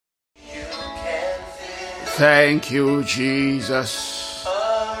Thank you, Jesus.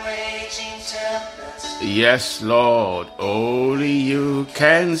 Yes, Lord, only you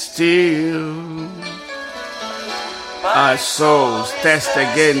can still our souls test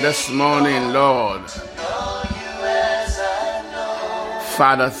again this morning, Lord.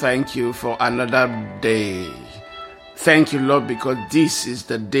 Father, thank you for another day. Thank you, Lord, because this is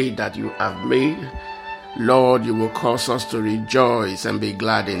the day that you have made. Lord, you will cause us to rejoice and be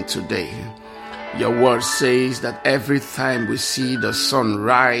glad in today. Your word says that every time we see the sun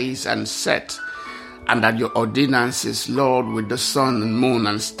rise and set, and that your ordinances, Lord, with the sun and moon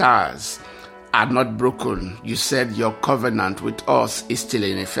and stars are not broken. You said your covenant with us is still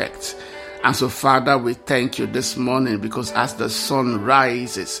in effect. And so, Father, we thank you this morning because as the sun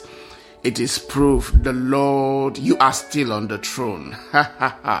rises, it is proof, the Lord, you are still on the throne.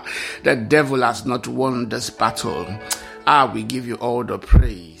 The devil has not won this battle. We give you all the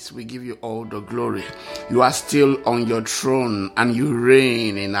praise. We give you all the glory. You are still on your throne and you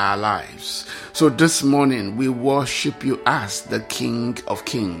reign in our lives. So this morning, we worship you as the King of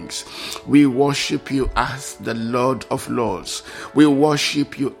Kings. We worship you as the Lord of Lords. We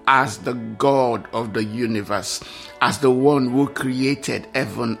worship you as the God of the universe, as the one who created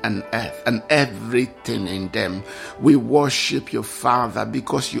heaven and earth and everything in them. We worship you, Father,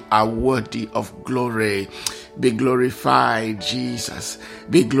 because you are worthy of glory. Be glorified, Jesus.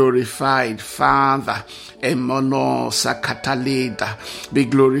 Be glorified, Father. Emono sakataleda. Be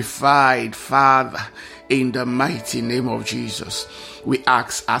glorified, Father, in the mighty name of Jesus. We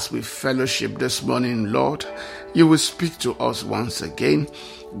ask as we fellowship this morning, Lord, you will speak to us once again.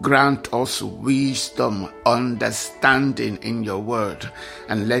 Grant us wisdom, understanding in your word,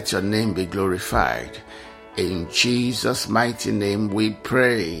 and let your name be glorified. In Jesus' mighty name we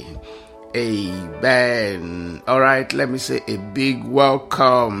pray. Amen. All right, let me say a big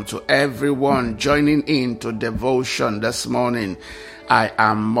welcome to everyone joining in to devotion this morning. I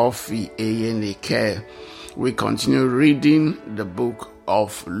am Murphy Eyenike. We continue reading the book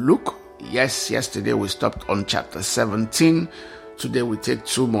of Luke. Yes, yesterday we stopped on chapter 17. Today we take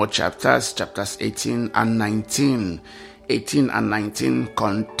two more chapters 18 and 19. 18 and 19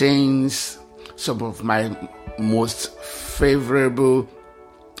 contains some of my most favorable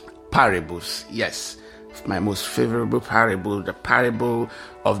parables. Yes, my most favorable parable, the parable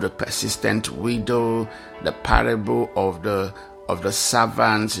of the persistent widow, the parable of the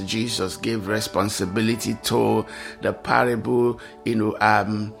servants Jesus gave responsibility to, the parable,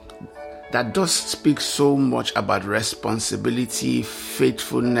 that does speak so much about responsibility,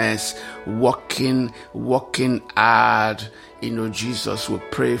 faithfulness, working hard. Jesus will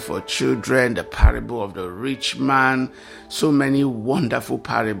pray for children, the parable of the rich man, so many wonderful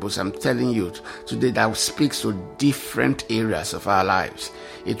parables. I'm telling you today that speaks to different areas of our lives.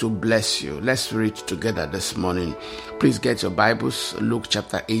 It will bless you. Let's read together this morning. Please get your Bibles, Luke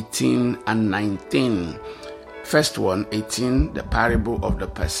chapter 18 and 19. First one, 18, the parable of the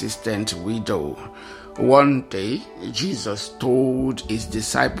persistent widow. One day, Jesus told his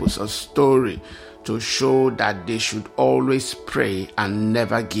disciples a story to show that they should always pray and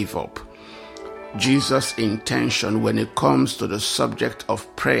never give up. Jesus' intention when it comes to the subject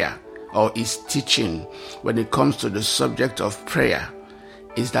of prayer, or his teaching when it comes to the subject of prayer,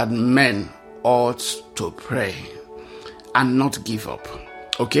 is that men ought to pray and not give up.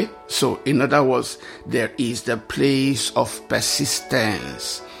 Okay? So, in other words, there is the place of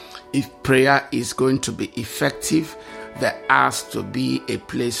persistence. If prayer is going to be effective, there has to be a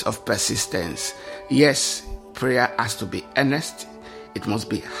place of persistence. Yes, prayer has to be earnest. It must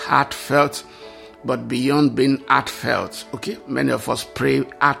be heartfelt. But beyond being heartfelt, okay, many of us pray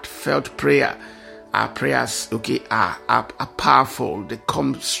heartfelt prayer. Our prayers, okay, are powerful. They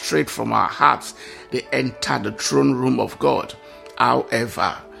come straight from our hearts. They enter the throne room of God.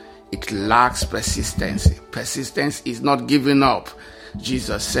 However, it lacks persistence. Persistence is not giving up.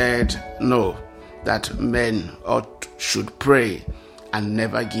 Jesus said, no, that men should pray and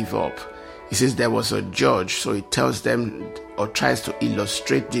never give up. He says there was a judge, so he tells them or tries to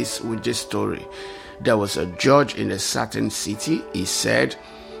illustrate this with this story. There was a judge in a certain city, he said,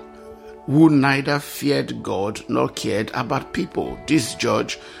 who neither feared God nor cared about people. This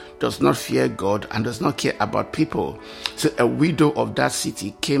judge does not fear God and does not care about people. So a widow of that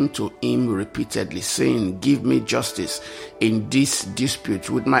city came to him repeatedly, saying, give me justice in this dispute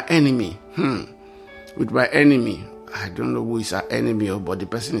with my enemy. With my enemy. I don't know who is our enemy, but the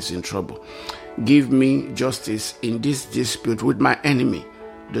person is in trouble. Give me justice in this dispute with my enemy.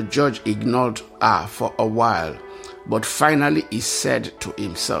 The judge ignored her for a while, but finally he said to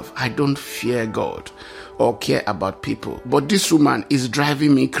himself, I don't fear God or care about people, but this woman is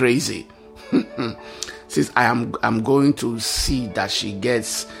driving me crazy. says, I'm going to see that she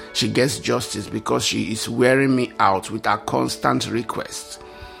gets justice because she is wearing me out with her constant requests.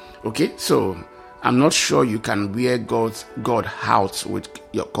 Okay, so I'm not sure you can wear God out with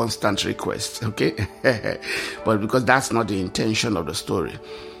your constant requests, okay? But because that's not the intention of the story.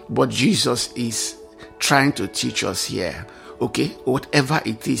 But Jesus is trying to teach us here, okay? Whatever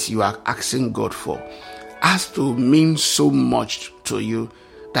it is you are asking God for has to mean so much to you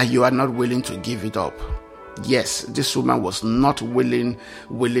that you are not willing to give it up. Yes, this woman was not willing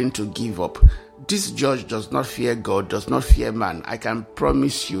to give up. This judge does not fear God, does not fear man. I can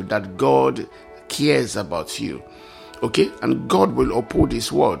promise you that God cares about you, okay, and God will uphold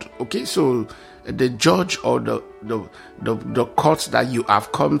his word. Okay, so the judge or the court that you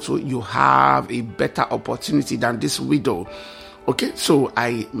have come to, you have a better opportunity than this widow. Okay, so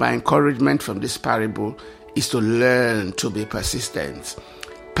my encouragement from this parable is to learn to be persistent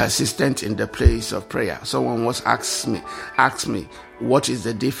in the place of prayer. Someone once asked me what is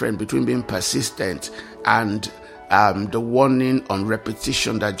the difference between being persistent and the warning on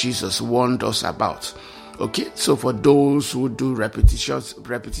repetition that Jesus warned us about. Okay, so for those who do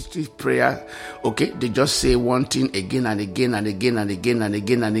repetitive prayer, okay, they just say one thing again and again and again and again and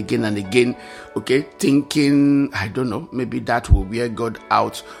again and again and again, okay, thinking, I don't know, maybe that will wear God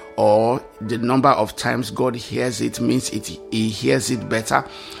out, or the number of times God hears it means he hears it better.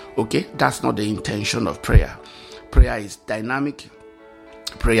 Okay, that's not the intention of prayer. Prayer is dynamic.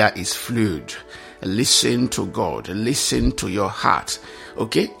 Prayer is fluid. Listen to God. Listen to your heart.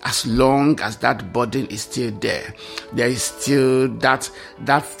 Okay, as long as that burden is still there is still that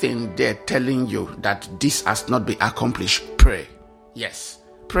thing there telling you that this has not been accomplished. Pray. Yes,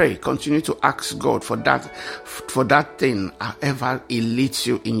 pray. Continue to ask God for that thing, however it leads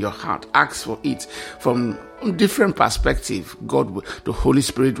you in your heart. Ask for it from different perspective. The Holy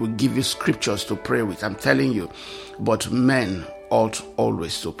Spirit will give you scriptures to pray with. I'm telling you. But men ought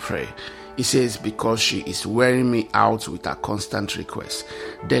always to pray. He says, because she is wearing me out with her constant requests.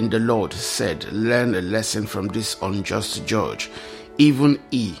 Then the Lord said, learn a lesson from this unjust judge. Even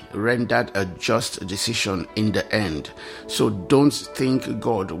he rendered a just decision in the end. So don't think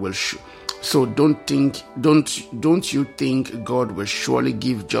God will don't you think God will surely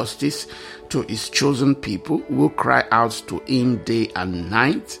give justice to his chosen people who cry out to him day and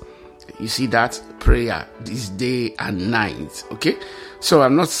night? You see that prayer is day and night. Okay, so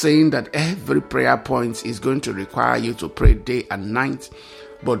I'm not saying that every prayer point is going to require you to pray day and night,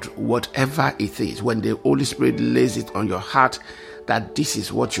 but whatever it is, when the Holy Spirit lays it on your heart that this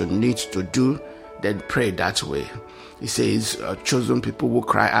is what you need to do, then pray that way. He says, chosen people will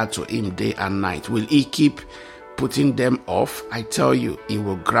cry out to him day and night. Will he keep putting them off? I tell you, he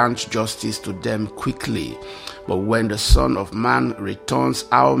will grant justice to them quickly. But when the Son of Man returns,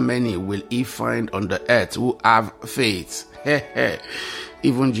 how many will he find on the earth who have faith?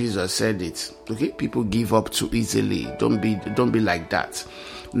 Even Jesus said it. Okay, people give up too easily. Don't be like that.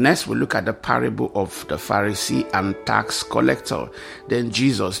 Next, we look at the parable of the Pharisee and tax collector. Then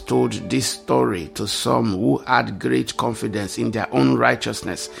Jesus told this story to some who had great confidence in their own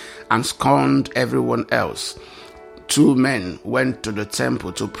righteousness and scorned everyone else. Two men went to the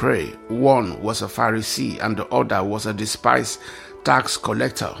temple to pray. One was a Pharisee and the other was a despised tax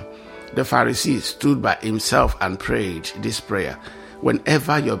collector. The Pharisee stood by himself and prayed this prayer.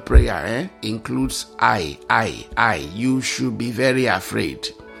 Whenever your prayer includes I, you should be very afraid.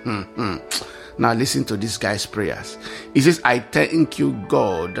 Now listen to this guy's prayers. He says, I thank you,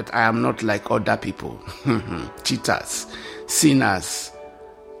 God, that I am not like other people. Cheaters, sinners,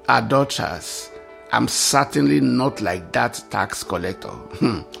 adulterers. I'm certainly not like that tax collector.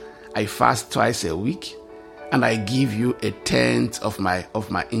 I fast twice a week and I give you a tenth of my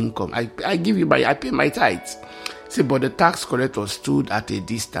income. I pay my tithes. See, but the tax collector stood at a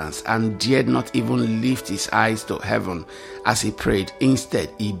distance and dared not even lift his eyes to heaven as he prayed. Instead,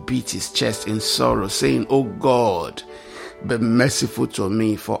 he beat his chest in sorrow, saying, Oh God, be merciful to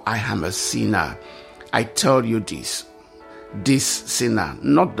me, for I am a sinner. I tell you this sinner,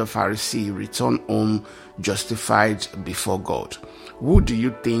 not the Pharisee, returned home justified before God. Who do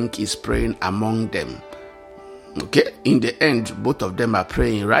you think is praying among them? Okay, in the end, both of them are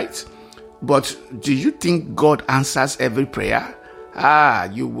praying, right? But do you think God answers every prayer?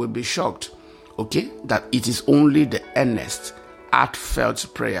 You will be shocked, okay, that it is only the earnest, heartfelt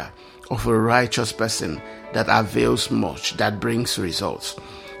prayer of a righteous person that avails much, that brings results.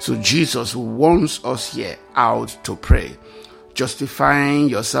 So Jesus wants us here out to pray. Justifying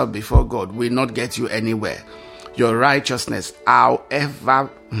yourself before God will not get you anywhere. Your righteousness,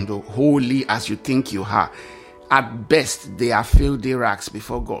 however holy as you think you are, at best they are filthy rags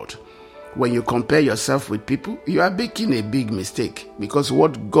before God. When you compare yourself with people, you are making a big mistake, because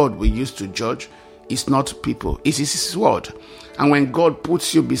what God will use to judge is not people, it is his word. And when God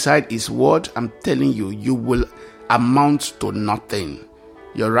puts you beside his word, I'm telling you, you will amount to nothing.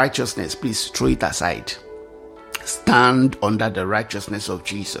 Your righteousness, please throw it aside. Stand under the righteousness of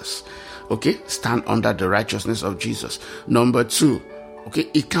Jesus. Okay, stand under the righteousness of Jesus. Number 2, okay,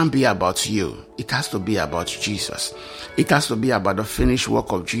 it can't be about you. It has to be about Jesus. It has to be about the finished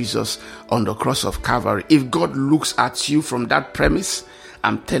work of Jesus on the cross of Calvary. If God looks at you from that premise,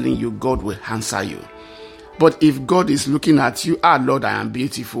 I'm telling you, God will answer you. But if God is looking at you, Lord, I am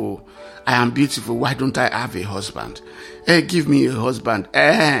beautiful. I am beautiful. Why don't I have a husband? Give me a husband.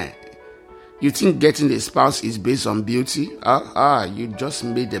 You think getting a spouse is based on beauty? You just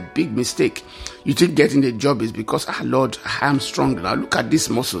made a big mistake. You think getting a job is because, Lord, I am strong now. Look at these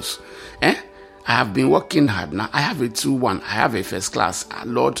muscles. I have been working hard now. I have a 2-1. I have a first class.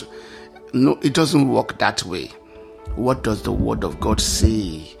 Lord, no, it doesn't work that way. What does the word of God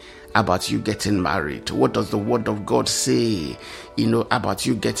say about you getting married? What does the word of God say, about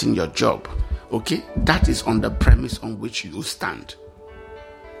you getting your job? Okay, that is on the premise on which you stand.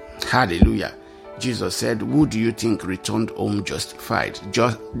 Hallelujah. Jesus said, who do you think returned home justified?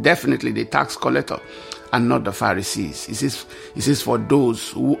 Definitely the tax collector and not the Pharisees. He says, for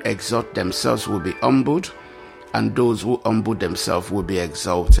those who exalt themselves will be humbled, and those who humble themselves will be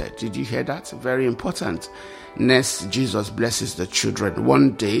exalted. Did you hear that? Very important. Next, Jesus blesses the children.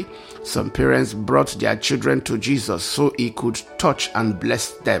 One day, some parents brought their children to Jesus so he could touch and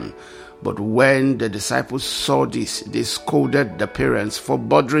bless them. But when the disciples saw this, they scolded the parents for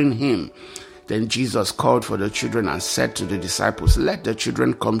bothering him. Then Jesus called for the children and said to the disciples, let the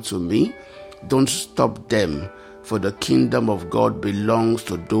children come to me. Don't stop them, for the kingdom of God belongs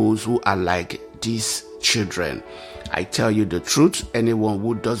to those who are like these children. I tell you the truth, anyone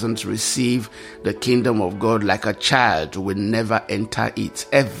who doesn't receive the kingdom of God like a child will never enter it.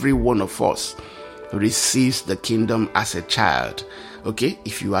 Every one of us receives the kingdom as a child. Okay,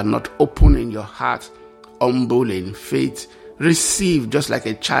 if you are not open in your heart, humble in faith, receive just like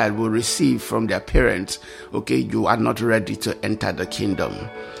a child will receive from their parents. Okay, you are not ready to enter the kingdom.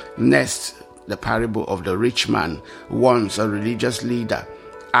 Next, the parable of the rich man. Once a religious leader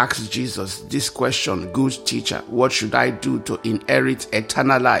asked Jesus this question, good teacher, what should I do to inherit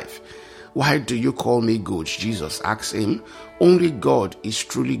eternal life? Why do you call me good? Jesus asked him. Only God is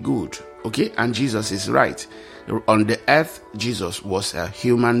truly good. Okay, and Jesus is right. On the earth, Jesus was a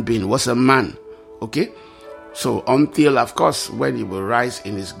human being, was a man. Okay, so until, of course, when he will rise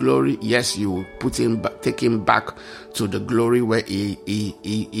in his glory, yes, you will take him back to the glory where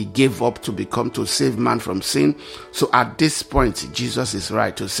he gave up to save man from sin. So at this point, Jesus is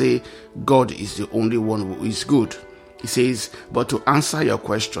right to say God is the only one who is good. He says, but to answer your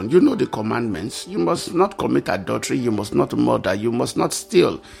question, you know the commandments. You must not commit adultery. You must not murder. You must not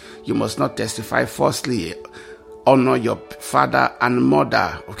steal. You must not testify falsely. Honor your father and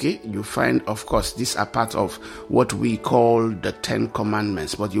mother. Okay, you find, of course, these are part of what we call the 10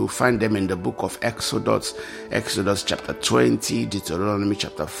 commandments, but you'll find them in the book of Exodus chapter 20, Deuteronomy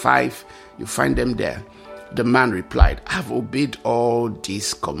chapter 5. You find them there. The man replied, I've obeyed all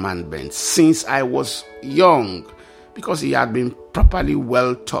these commandments since I was young, because he had been properly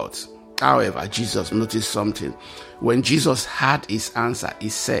well taught. However, Jesus noticed something. When Jesus had his answer, he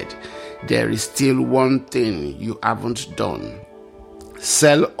said, there is still one thing you haven't done.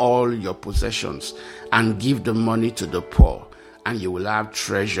 Sell all your possessions and give the money to the poor, and you will have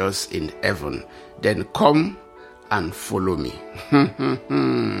treasures in heaven. Then come and follow me.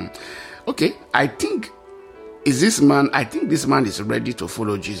 Okay, I think this man is ready to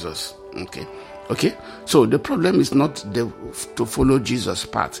follow Jesus. Okay, so the problem is not to follow Jesus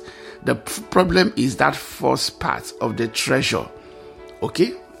part. The problem is that first part of the treasure. Okay,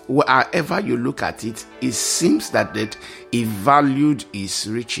 wherever you look at it, it seems that he valued his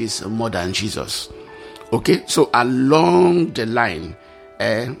riches more than Jesus. Okay, so along the line,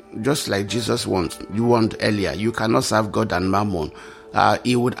 just like Jesus warned earlier, you cannot serve God and mammon.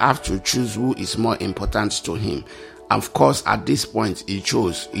 He would have to choose who is more important to him. Of course, at this point, he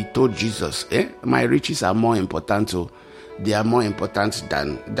told Jesus, my riches are more important, they are more important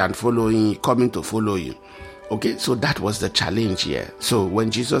than coming to follow you. Okay, so that was the challenge here. So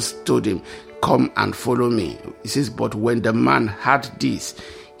when Jesus told him, come and follow me, he says, but when the man heard this,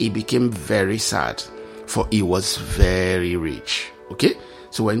 he became very sad, for he was very rich. Okay,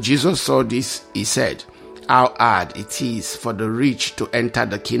 so when Jesus saw this, he said, how hard it is for the rich to enter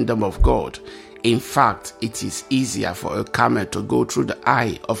the kingdom of God. In fact, it is easier for a camel to go through the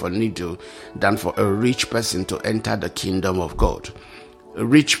eye of a needle than for a rich person to enter the kingdom of God.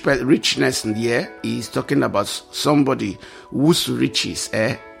 Richness here is talking about somebody whose riches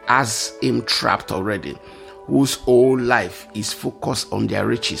has him trapped already, whose whole life is focused on their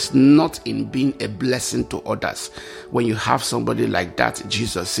riches, not in being a blessing to others. When you have somebody like that,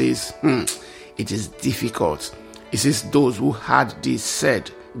 Jesus says, it is difficult. He says, those who had this said,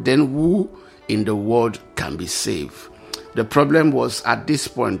 then who in the world can be saved? The problem was, at this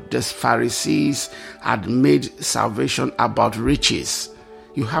point, the Pharisees had made salvation about riches.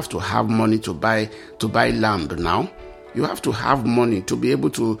 You have to have money to buy lamb now. You have to have money to be able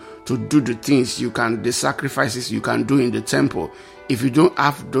to do the things the sacrifices you can do in the temple. If you don't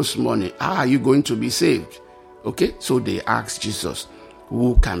have those money, how are you going to be saved? Okay, so they asked Jesus,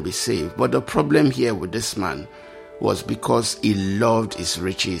 who can be saved? But the problem here with this man was because he loved his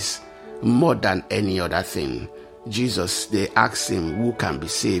riches more than any other thing. They asked him, who can be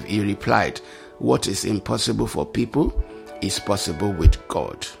saved? He replied, what is impossible for people is possible with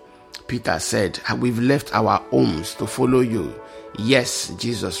God. Peter said, we've left our homes to follow you. Yes,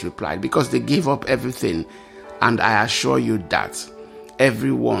 Jesus replied, because they gave up everything. And I assure you that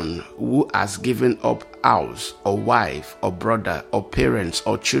everyone who has given up house or wife or brother or parents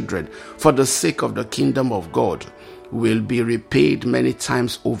or children for the sake of the kingdom of God will be repaid many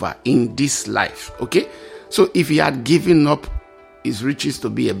times over in this life. Okay? So if he had given up his riches to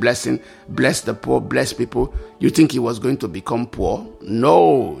be a blessing, bless the poor, bless people, you think he was going to become poor?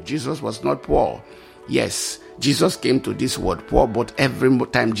 No, Jesus was not poor. Yes, Jesus came to this world poor, but every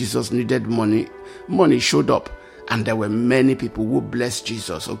time Jesus needed money showed up. And there were many people who blessed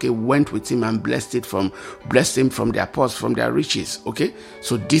Jesus, okay, went with him and blessed him from their purse, from their riches, okay.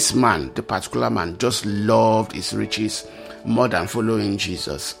 So this man, the particular man, just loved his riches more than following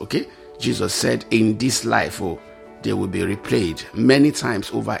Jesus, okay. Jesus said, in this life, they will be repaid many times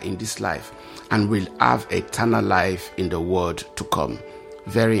over in this life and will have eternal life in the world to come.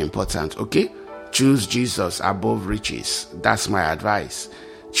 Very important, okay? Choose Jesus above riches. That's my advice.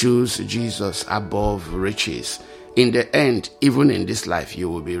 Choose Jesus above riches. In the end, even in this life, you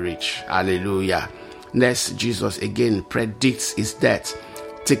will be rich. Hallelujah. Next, Jesus again predicts his death.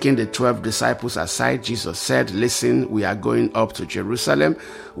 Taking the 12 disciples aside, Jesus said, listen, we are going up to Jerusalem,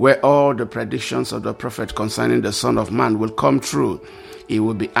 where all the predictions of the prophet concerning the Son of Man will come true. He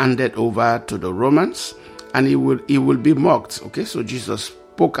will be handed over to the Romans, and he will be mocked. Okay, so Jesus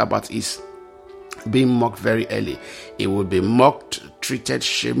spoke about his being mocked very early. He will be mocked, treated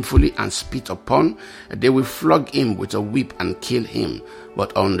shamefully, and spit upon. They will flog him with a whip and kill him.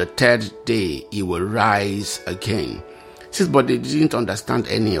 But on the third day, he will rise again. He says, but they didn't understand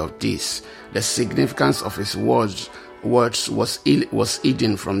any of this. The significance of his words was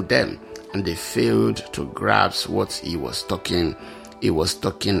hidden from them, and they failed to grasp what he was talking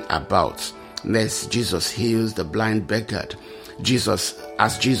about. Next, Jesus heals the blind beggar.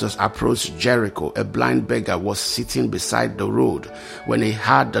 As Jesus approached Jericho, a blind beggar was sitting beside the road. When he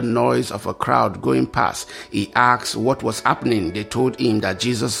heard the noise of a crowd going past, he asked what was happening. They told him that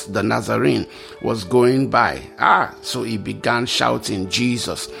Jesus the Nazarene was going by. So he began shouting,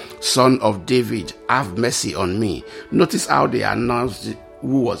 Jesus, Son of David, have mercy on me. Notice how they announced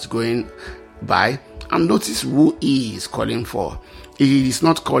who was going by, and notice who he is calling for. He is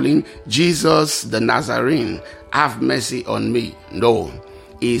not calling Jesus the Nazarene, have mercy on me. No,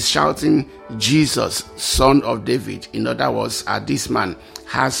 he is shouting, Jesus, Son of David. In other words, this man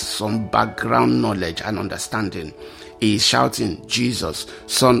has some background knowledge and understanding. He is shouting, Jesus,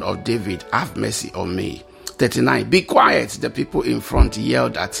 Son of David, have mercy on me. 39, be quiet, the people in front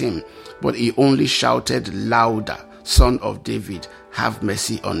yelled at him, but he only shouted louder, Son of David, have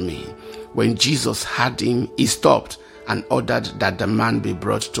mercy on me. When Jesus heard him, he stopped and ordered that the man be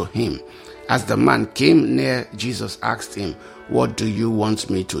brought to him. As the man came near, Jesus asked him, what do you want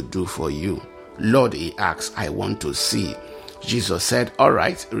me to do for you? Lord, he asked, I want to see. Jesus said, all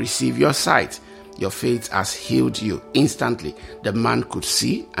right, receive your sight. Your faith has healed you. Instantly, the man could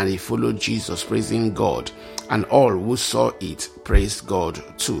see, and he followed Jesus, praising God. And all who saw it praised God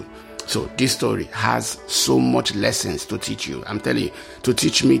too. So this story has so much lessons to teach you. I'm telling you, to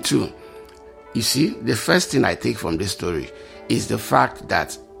teach me too. You see, the first thing I take from this story is the fact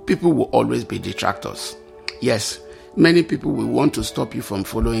that people will always be detractors. Yes, many people will want to stop you from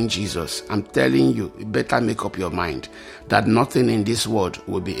following Jesus. I'm telling you, you better make up your mind that nothing in this world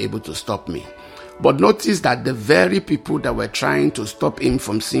will be able to stop me. But notice that the very people that were trying to stop him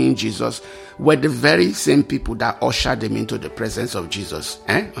from seeing Jesus were the very same people that ushered him into the presence of Jesus.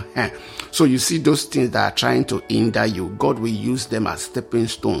 So you see, those things that are trying to hinder you, God will use them as stepping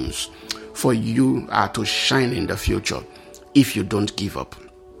stones for you to shine in the future if you don't give up.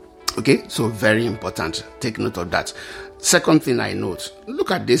 Okay, so very important. Take note of that. Second thing I note,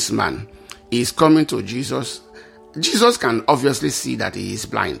 look at this man. He's coming to Jesus. Jesus can obviously see that he is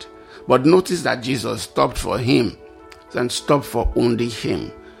blind, but notice that Jesus stopped for him and stopped for only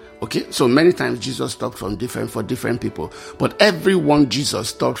him. Okay, so many times Jesus stopped for different people, but everyone Jesus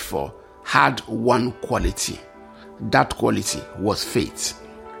stopped for had one quality. That quality was faith.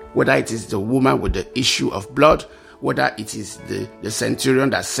 Whether it is the woman with the issue of blood, whether it is the centurion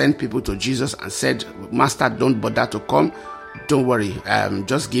that sent people to Jesus and said, Master, don't bother to come. Don't worry,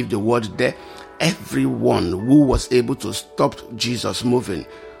 just give the word there. Everyone who was able to stop Jesus moving,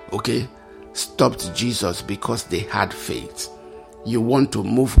 okay, stopped Jesus because they had faith. You want to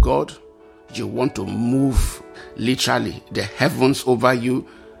move God? You want to move literally the heavens over you?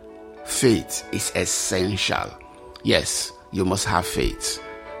 Faith is essential. Yes, you must have faith.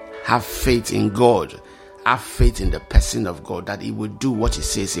 Have faith in God. Have faith in the person of God that he will do what he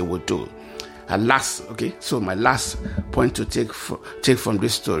says he will do. And so my last point to take from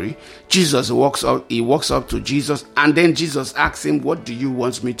this story, Jesus walks up to Jesus, and then Jesus asks him, what do you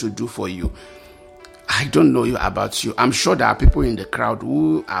want me to do for you? I don't know about you. I'm sure there are people in the crowd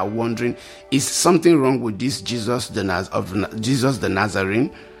who are wondering, is something wrong with this Jesus the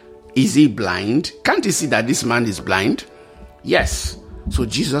Nazarene? Is he blind? Can't you see that this man is blind? Yes. So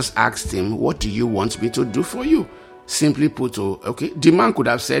Jesus asked him, what do you want me to do for you? Simply put, okay, the man could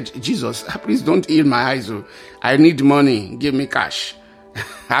have said, Jesus, please don't heal my eyes. I need money. Give me cash.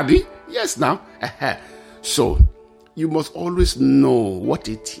 Abby? Yes, now. So you must always know what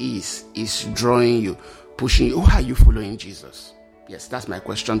it is drawing you, pushing you. Why are you following Jesus? Yes, that's my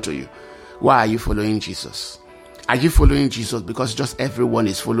question to you. Why are you following Jesus? Are you following Jesus because just everyone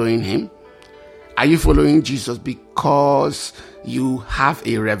is following him? Are you following Jesus because you have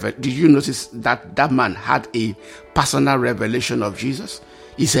a revelation? Did you notice that man had a personal revelation of Jesus?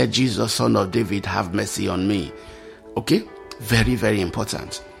 He said, Jesus, son of David, have mercy on me. Okay? Very, very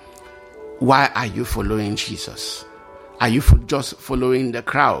important. Why are you following Jesus? Are you just following the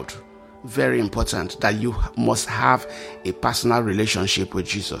crowd? Very important that you must have a personal relationship with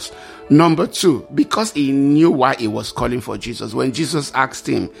Jesus. Number 2, because he knew why he was calling for Jesus. When Jesus asked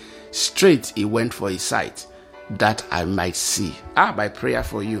him, straight he went for his sight, that I might see. My prayer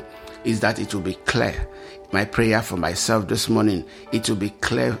for you is that it will be clear. My prayer for myself this morning, it will be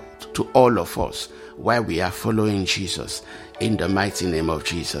clear to all of us why we are following Jesus, in the mighty name of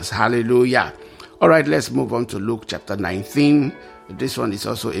Jesus. Hallelujah. All right, let's move on to Luke chapter 19. This one is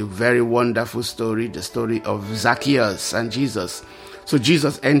also a very wonderful story, the story of Zacchaeus and Jesus. So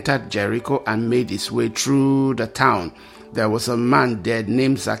Jesus entered Jericho and made his way through the town. There was a man there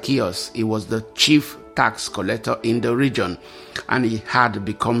named Zacchaeus. He was the chief tax collector in the region, and he had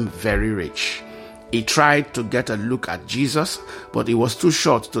become very rich. He tried to get a look at Jesus, but he was too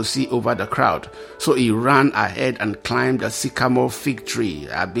short to see over the crowd. So he ran ahead and climbed a sycamore fig tree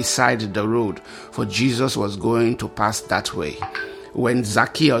beside the road, for Jesus was going to pass that way. When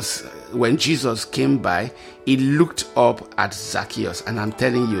Jesus came by, he looked up at Zacchaeus, and I'm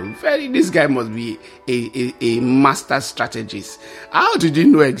telling you, this guy must be a master strategist. How did he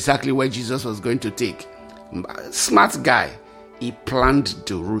know exactly where Jesus was going to take? Smart guy. He planned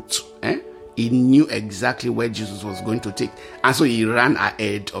the route. He knew exactly where Jesus was going to take, and so he ran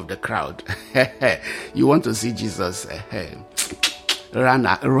ahead of the crowd. You want to see Jesus? Run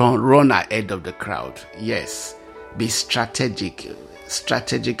ahead of the crowd. Yes. Be strategic.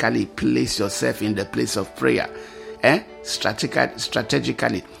 Strategically place yourself in the place of prayer.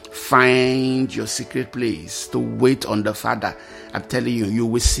 Strategically find your secret place to wait on the Father. I'm telling you, you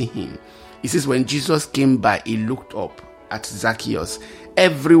will see him. It says when Jesus came by, he looked up at Zacchaeus.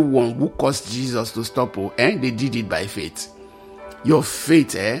 Everyone who caused Jesus to stop, they did it by faith. Your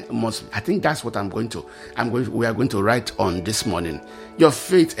faith must, I think that's what we are going to write on this morning. Your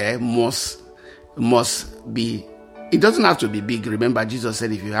faith must be, it doesn't have to be big. Remember, Jesus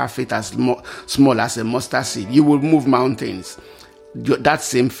said, if you have faith as small as a mustard seed, you will move mountains. That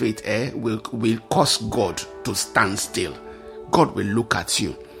same faith will cause God to stand still. God will look at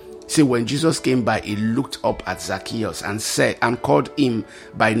you. See, when Jesus came by, he looked up at Zacchaeus and called him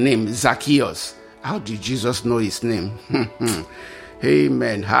by name, Zacchaeus. How did Jesus know his name?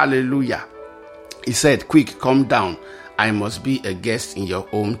 Amen. Hallelujah. He said, quick, come down. I must be a guest in your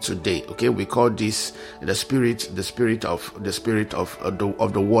home today. Okay, we call this the spirit of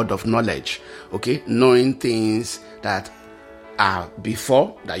the word of knowledge. Okay, knowing things that are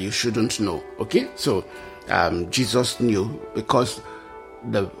before that you shouldn't know. Okay, so Jesus knew because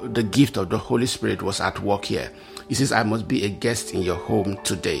the gift of the Holy Spirit was at work here. He says, I must be a guest in your home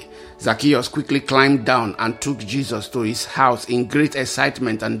today. Zacchaeus quickly climbed down and took Jesus to his house in great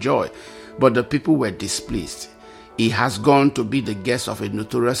excitement and joy. But the people were displeased. He has gone to be the guest of a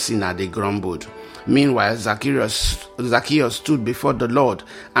notorious sinner, they grumbled. Meanwhile, Zacchaeus stood before the Lord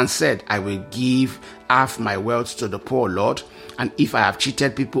and said, I will give half my wealth to the poor, Lord, and if I have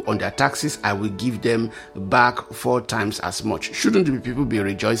cheated people on their taxes, I will give them back 4 times as much. Shouldn't the people be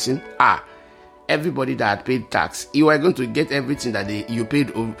rejoicing? Everybody that had paid tax, you are going to get everything that you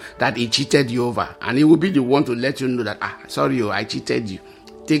paid, that he cheated you over, and he will be the one to let you know that, sorry, I cheated you.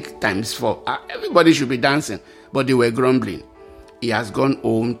 Take times 4. Everybody should be dancing, but they were grumbling. He has gone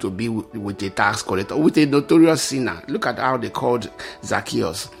home to be with a tax collector, with a notorious sinner. Look at how they called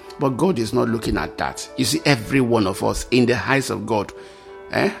Zacchaeus. But God is not looking at that. You see, every one of us, in the eyes of God,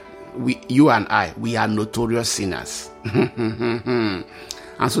 you and I, we are notorious sinners. And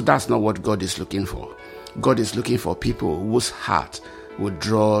so that's not what God is looking for. God is looking for people whose heart will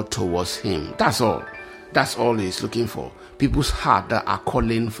draw towards Him. That's all. That's all He's looking for. People's heart that are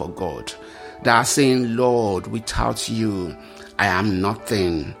calling for God. That are saying, Lord, without you, I am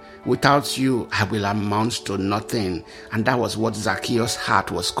nothing. Without you, I will amount to nothing. And that was what Zacchaeus'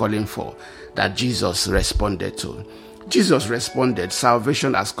 heart was calling for, that Jesus responded to. Jesus responded,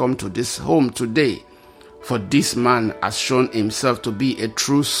 salvation has come to this home today, for this man has shown himself to be a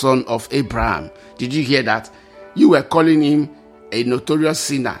true son of Abraham. Did you hear that? You were calling him a notorious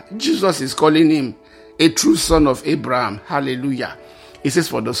sinner. Jesus is calling him a true son of Abraham. Hallelujah. It says,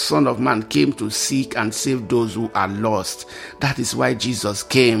 for the Son of Man came to seek and save those who are lost. That is why Jesus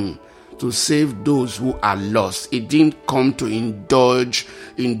came, to save those who are lost. He didn't come to indulge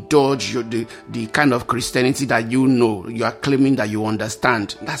the kind of Christianity that you are claiming that you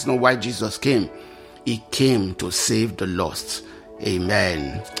understand. That's not why Jesus came. He came to save the lost.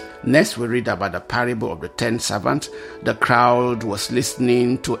 Amen. Next, we read about the parable of the 10 servants. The crowd was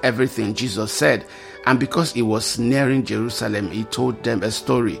listening to everything Jesus said, and because he was nearing Jerusalem, he told them a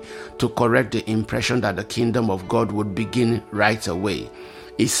story to correct the impression that the kingdom of God would begin right away.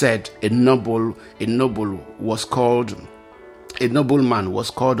 He said, a nobleman was called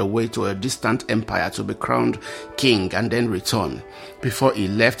away to a distant empire to be crowned king and then return. Before he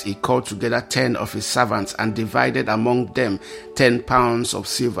left, he called together 10 of his servants and divided among them 10 pounds of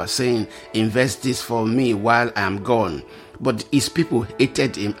silver, saying, invest this for me while I am gone. But his people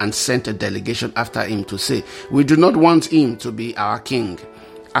hated him and sent a delegation after him to say, we do not want him to be our king.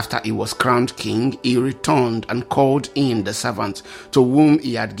 After he was crowned king, he returned and called in the servants to whom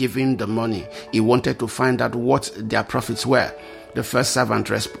he had given the money. He wanted to find out what their profits were. The first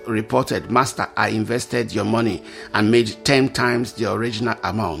servant reported, Master, I invested your money and made 10 times the original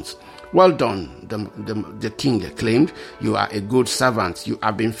amount. Well done, the king claimed. You are a good servant. You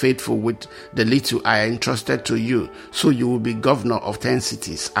have been faithful with the little I entrusted to you, so you will be governor of 10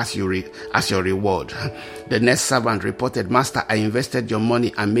 cities as your reward. The next servant reported, Master, I invested your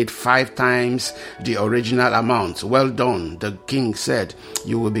money and made 5 times the original amount. Well done, the king said.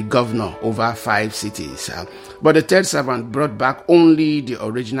 You will be governor over 5 cities. But the third servant brought back only the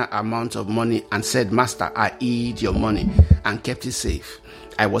original amount of money and said, Master, I hid your money and kept it safe.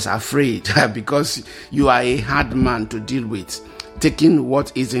 I was afraid because you are a hard man to deal with, taking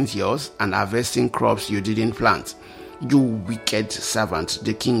what isn't yours and harvesting crops you didn't plant. You wicked servant,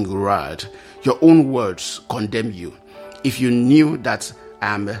 the king roared. Your own words condemn you. If you knew that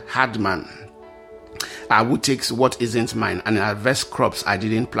I am a hard man, I would take what isn't mine and harvest crops I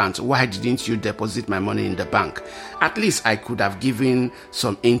didn't plant. Why didn't you deposit my money in the bank? At least I could have given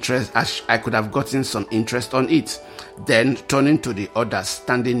some interest. I could have gotten some interest on it. Then turning to the others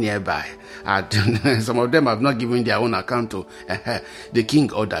standing nearby, some of them have not given their own account to. The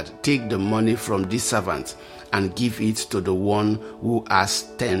king ordered, take the money from this servant and give it to the one who has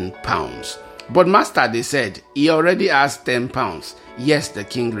 10 pounds. But master, they said, he already has 10 pounds. Yes, the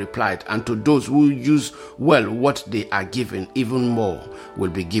king replied, and to those who use well what they are given, even more will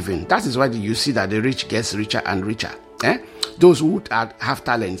be given. That is why you see that the rich gets richer and richer. Those who have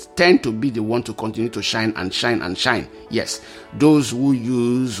talents tend to be the one to continue to shine and shine and shine. Yes, those who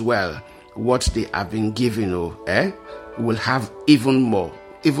use well what they have been given, will have even more.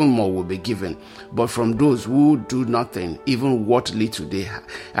 Even more will be given. But from those who do nothing, even what little they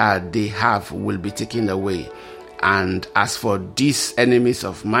have will be taken away. And as for these enemies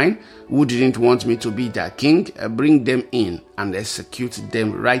of mine, who didn't want me to be their king, bring them in and execute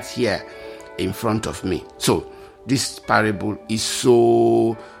them right here in front of me. So, this parable is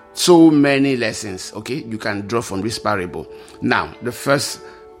so many lessons, you can draw from this parable. Now, the first,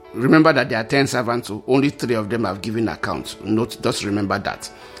 remember that there are 10 servants, so only 3 of them have given account. Just remember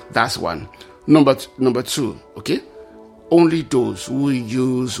that. That's one. Number 2, only those who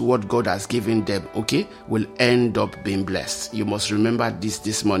use what God has given them, will end up being blessed. You must remember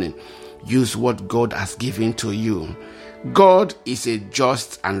this morning. use what God has given to you. God is a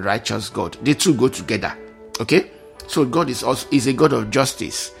just and righteous God. The two go together. Okay? So God is a God of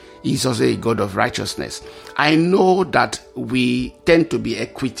justice. He's also a God of righteousness. I know that we tend to be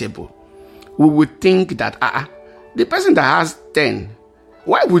equitable. We would think that the person that has 10,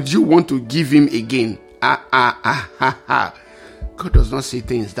 why would you want to give him again? God does not see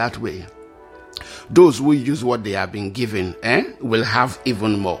things that way. Those who use what they have been given will have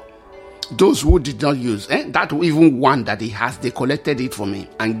even more. Those who did not use that even one that he has, they collected it from him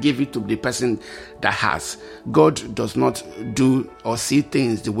and gave it to the person that has. God does not do or see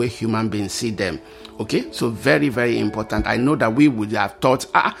things the way human beings see them. Okay, so very, very important. I know that we would have thought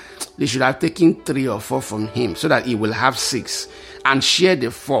they should have taken 3 or 4 from him so that he will have 6 and share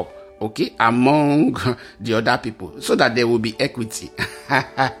the 4, okay, among the other people so that there will be equity.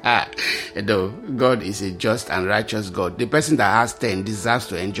 Though God is a just and righteous God. The person that has 10 deserves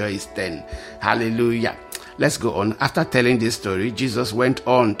to enjoy his 10. Hallelujah. Let's go on. After telling this story, Jesus went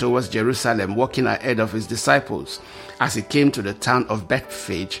on towards Jerusalem, walking ahead of his disciples. As he came to the town of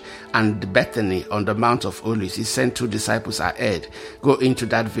Bethphage and Bethany on the Mount of Olives, he sent 2 disciples ahead. Go into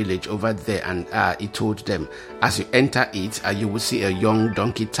that village over there, and he told them, as you enter it, you will see a young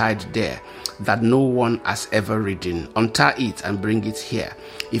donkey tied there that no one has ever ridden. Untie it and bring it here.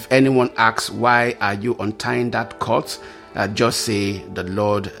 If anyone asks, why are you untying that colt? Just say, the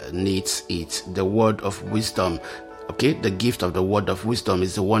Lord needs it. The word of wisdom. Okay, the gift of the word of wisdom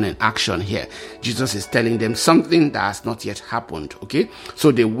is the one in action here. Jesus is telling them something that has not yet happened. Okay,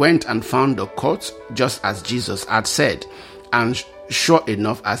 so they went and found the colt just as Jesus had said. And sure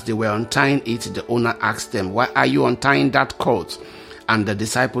enough, as they were untying it, the owner asked them, why are you untying that colt? And the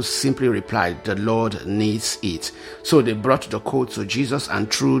disciples simply replied, the Lord needs it. So they brought the colt to Jesus and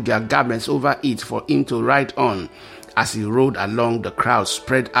threw their garments over it for him to ride on. As he rode along, the crowd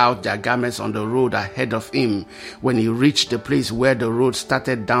spread out their garments on the road ahead of him. When he reached the place where the road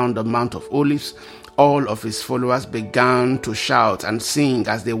started down the Mount of Olives, all of his followers began to shout and sing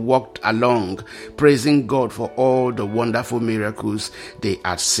as they walked along, praising God for all the wonderful miracles they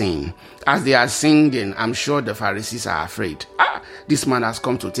had seen. As they are singing, I'm sure the Pharisees are afraid. This man has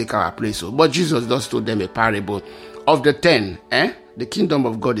come to take our place. But Jesus just told them a parable of the 10. The kingdom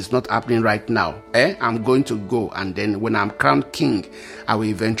of God is not happening right now. I'm going to go, and then when I'm crowned king, I will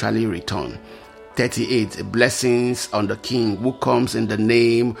eventually return. 38, blessings on the king who comes in the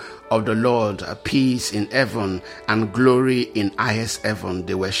name of the Lord, peace in heaven and glory in highest heaven,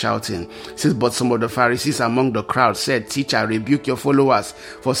 they were shouting. It says, but some of the Pharisees among the crowd said, teacher, rebuke your followers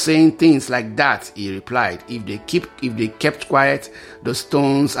for saying things like that. He replied, if they kept quiet, the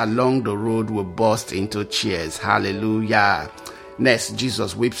stones along the road will burst into cheers. Hallelujah. Next,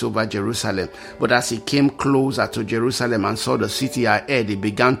 Jesus weeps over Jerusalem. But as he came closer to Jerusalem and saw the city ahead, he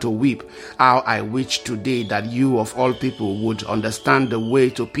began to weep. How I wish today that you of all people would understand the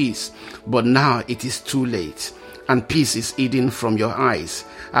way to peace. But now it is too late, and peace is hidden from your eyes.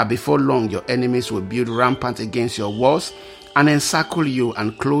 Before long, your enemies will build rampant against your walls and encircle you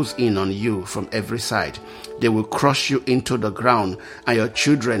and close in on you from every side. They will crush you into the ground, and your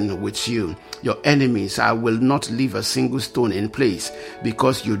children with you. Your enemies will not leave a single stone in place,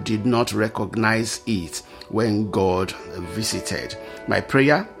 because you did not recognize it when God visited. My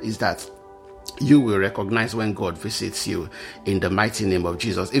prayer is that you will recognize when God visits you in the mighty name of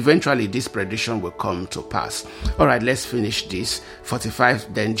Jesus. Eventually, this prediction will come to pass. All right, let's finish this.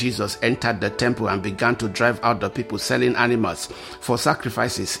 45, then Jesus entered the temple and began to drive out the people selling animals for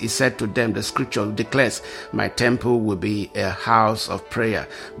sacrifices. He said to them, the scripture declares, my temple will be a house of prayer,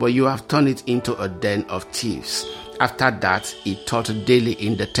 but you have turned it into a den of thieves. After that, he taught daily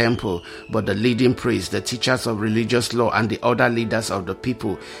in the temple, but the leading priests, the teachers of religious law, and the other leaders of the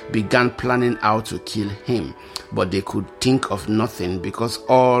people began planning how to kill him. But they could think of nothing, because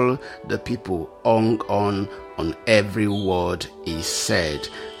all the people hung on every word he said.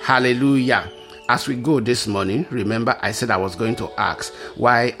 Hallelujah. As we go this morning, remember I said I was going to ask,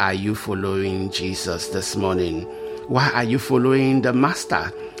 why are you following Jesus this morning? Why are you following the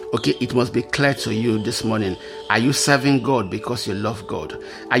Master? Okay, it must be clear to you this morning. Are you serving God because you love God?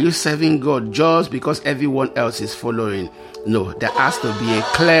 Are you serving God just because everyone else is following? No, there has to be a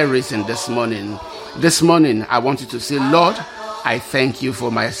clear reason this morning. This morning, I want you to say, Lord, I thank you for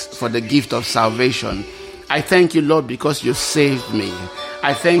the gift of salvation. I thank you, Lord, because you saved me.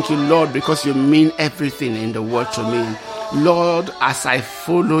 I thank you, Lord, because you mean everything in the world to me. Lord, as I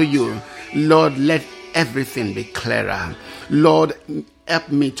follow you, Lord, let everything be clearer. Lord, help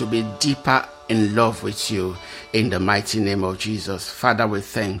me to be deeper in love with you in the mighty name of Jesus. Father, we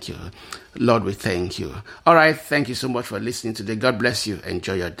thank you. Lord, we thank you. All right. Thank you so much for listening today. God bless you.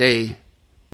 Enjoy your day.